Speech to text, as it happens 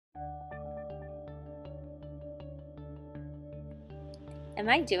Am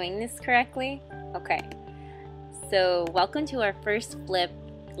I doing this correctly? Okay, so welcome to our first flip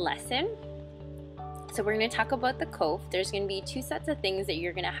lesson. So we're going to talk about the Cove. There's going to be two sets of things that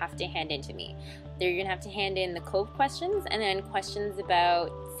you're going to have to hand in to me. You're going to have to hand in the Cove questions and then questions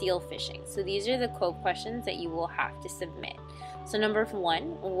about seal fishing. So these are the Cove questions that you will have to submit. So number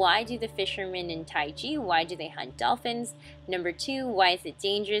one, why do the fishermen in Taiji, why do they hunt dolphins? Number two, why is it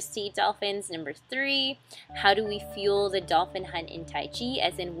dangerous to eat dolphins? Number three, how do we fuel the dolphin hunt in Taiji?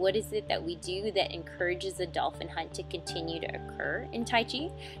 As in, what is it that we do that encourages the dolphin hunt to continue to occur in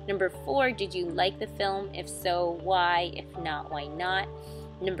Taiji? Number four, did you like the film? If so, why? If not, why not?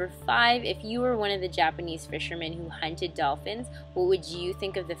 Number five, if you were one of the Japanese fishermen who hunted dolphins, what would you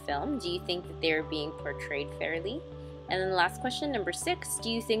think of the film? Do you think that they were being portrayed fairly? And then the last question, number six, do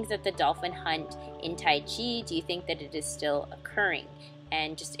you think that the dolphin hunt in Taiji, do you think that it is still occurring?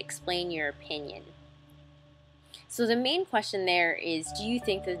 And just explain your opinion. So the main question there is, do you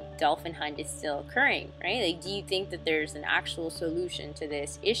think the dolphin hunt is still occurring, right? Like, do you think that there's an actual solution to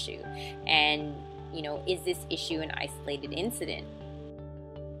this issue? And, is this issue an isolated incident?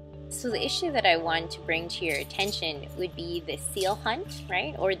 So the issue that I want to bring to your attention would be the seal hunt,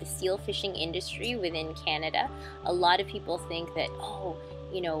 right? Or the seal fishing industry within Canada. A lot of people think that,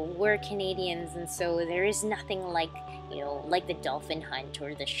 we're Canadians and so there is nothing like, like the dolphin hunt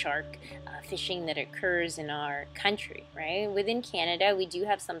or the shark fishing that occurs in our country, right? Within Canada, we do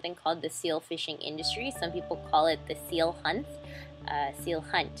have something called the seal fishing industry. Some people call it the seal hunt.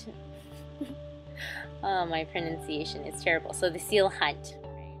 Oh, my pronunciation is terrible. So the seal hunt.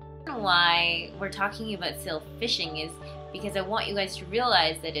 Why we're talking about seal fishing is because I want you guys to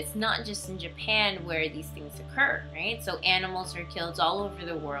realize that it's not just in Japan where these things occur, right? So animals are killed all over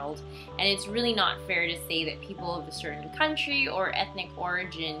the world, and it's really not fair to say that people of a certain country or ethnic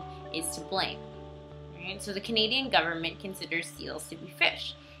origin is to blame, right? So the Canadian government considers seals to be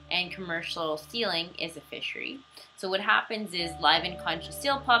fish, and commercial sealing is a fishery. So what happens is live and conscious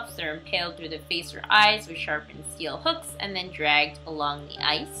seal pups are impaled through the face or eyes with sharpened steel hooks and then dragged along the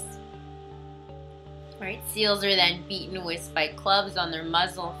ice. Right, seals are then beaten with spiked clubs on their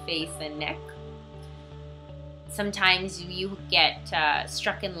muzzle, face, and neck. Sometimes you get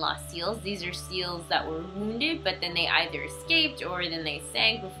struck and lost seals. These are seals that were wounded, but then they either escaped or then they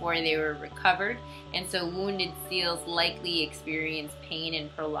sank before they were recovered. And so wounded seals likely experience pain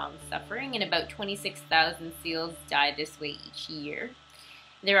and prolonged suffering, and about 26,000 seals die this way each year.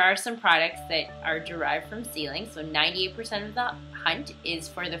 There are some products that are derived from sealing, so 98% of the hunt is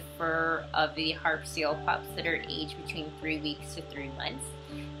for the fur of the harp seal pups that are aged between 3 weeks to 3 months.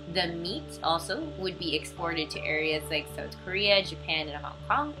 The meat also would be exported to areas like South Korea, Japan, and Hong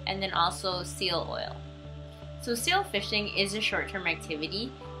Kong, and then also seal oil. So seal fishing is a short-term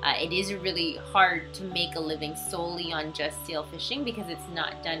activity. It is really hard to make a living solely on just seal fishing because it's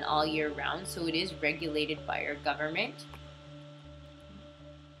not done all year round, so it is regulated by our government.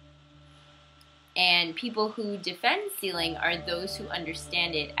 And people who defend sealing are those who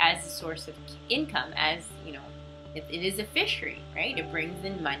understand it as a source of income, as, it is a fishery, right? It brings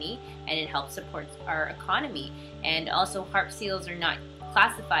in money and it helps support our economy. And also harp seals are not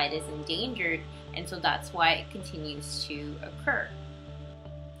classified as endangered, and so that's why it continues to occur.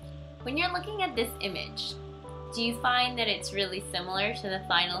 When you're looking at this image, do you find that it's really similar to the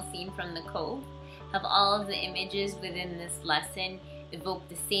final scene from the Cove? Have all of the images within this lesson evoke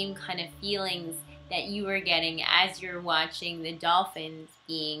the same kind of feelings that you were getting as you're watching the dolphins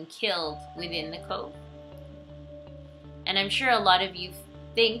being killed within the Cove? And I'm sure a lot of you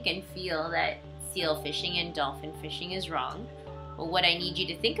think and feel that seal fishing and dolphin fishing is wrong. But what I need you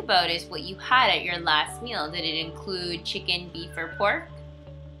to think about is what you had at your last meal. Did it include chicken, beef, or pork?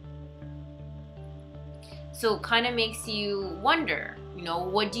 So it kind of makes you wonder,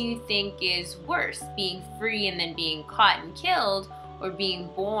 what do you think is worse, being free and then being caught and killed, or being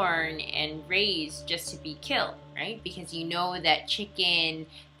born and raised just to be killed, right? Because you know that chicken,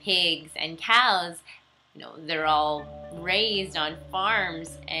 pigs, and cows, they're all raised on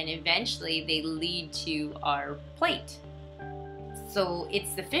farms and eventually they lead to our plate. So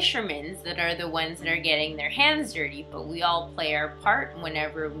it's the fishermen that are the ones that are getting their hands dirty, but we all play our part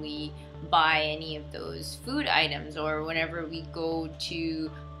whenever we buy any of those food items or whenever we go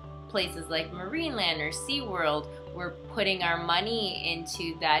to places like Marineland or SeaWorld. We're putting our money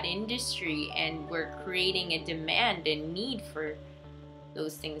into that industry and we're creating a demand and need for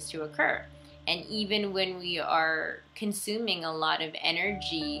those things to occur. And even when we are consuming a lot of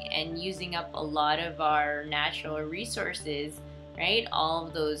energy and using up a lot of our natural resources, right? All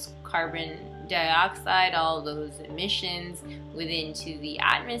of those carbon dioxide, all those emissions within to the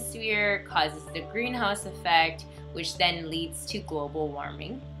atmosphere causes the greenhouse effect, which then leads to global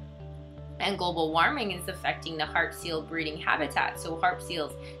warming. And global warming is affecting the harp seal breeding habitat. So harp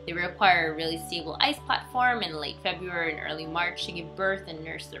seals, they require a really stable ice platform in late February and early March to give birth and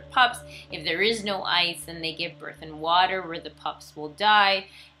nurse their pups. If there is no ice, then they give birth in water where the pups will die.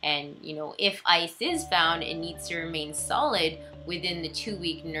 And if ice is found, it needs to remain solid within the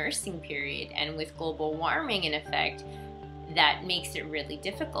 2-week nursing period. And with global warming in effect, that makes it really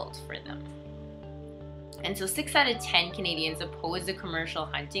difficult for them. And so 6 out of 10 Canadians oppose the commercial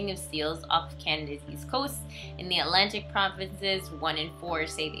hunting of seals off Canada's east coast. In the Atlantic provinces, 1 in 4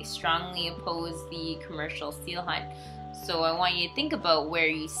 say they strongly oppose the commercial seal hunt. So I want you to think about where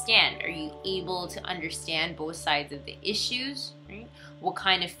you stand. Are you able to understand both sides of the issues, right? What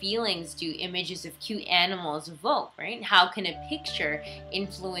kind of feelings do images of cute animals evoke, right? How can a picture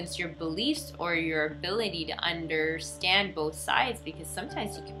influence your beliefs or your ability to understand both sides? Because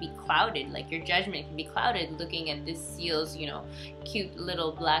sometimes you can be clouded, like your judgment can be clouded looking at this seal's, cute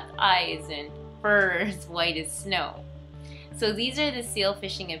little black eyes and fur as white as snow. So these are the seal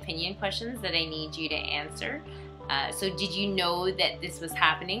fishing opinion questions that I need you to answer. So did you know that this was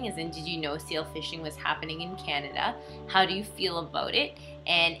happening? As in, did you know seal fishing was happening in Canada? How do you feel about it?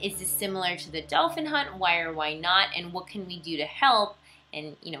 And is this similar to the dolphin hunt? Why or why not? And what can we do to help?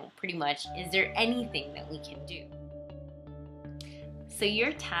 And, pretty much, is there anything that we can do? So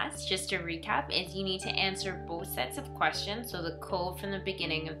your task, just to recap, is you need to answer both sets of questions. So the cove from the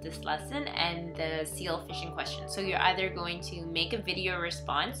beginning of this lesson and the seal fishing question. So you're either going to make a video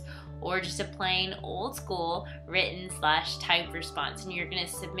response or just a plain old school written/typed response. And you're gonna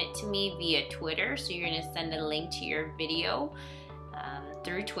submit to me via Twitter. So you're gonna send a link to your video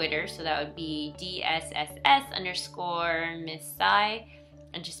through Twitter. So that would be DSSS_Miss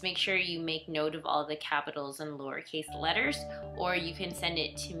and just make sure you make note of all the capitals and lowercase letters, or you can send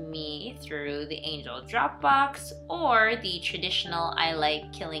it to me through the Angel Dropbox or the traditional I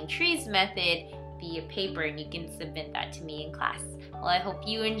like killing trees method via paper, and you can submit that to me in class. Well, I hope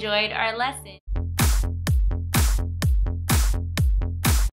you enjoyed our lesson.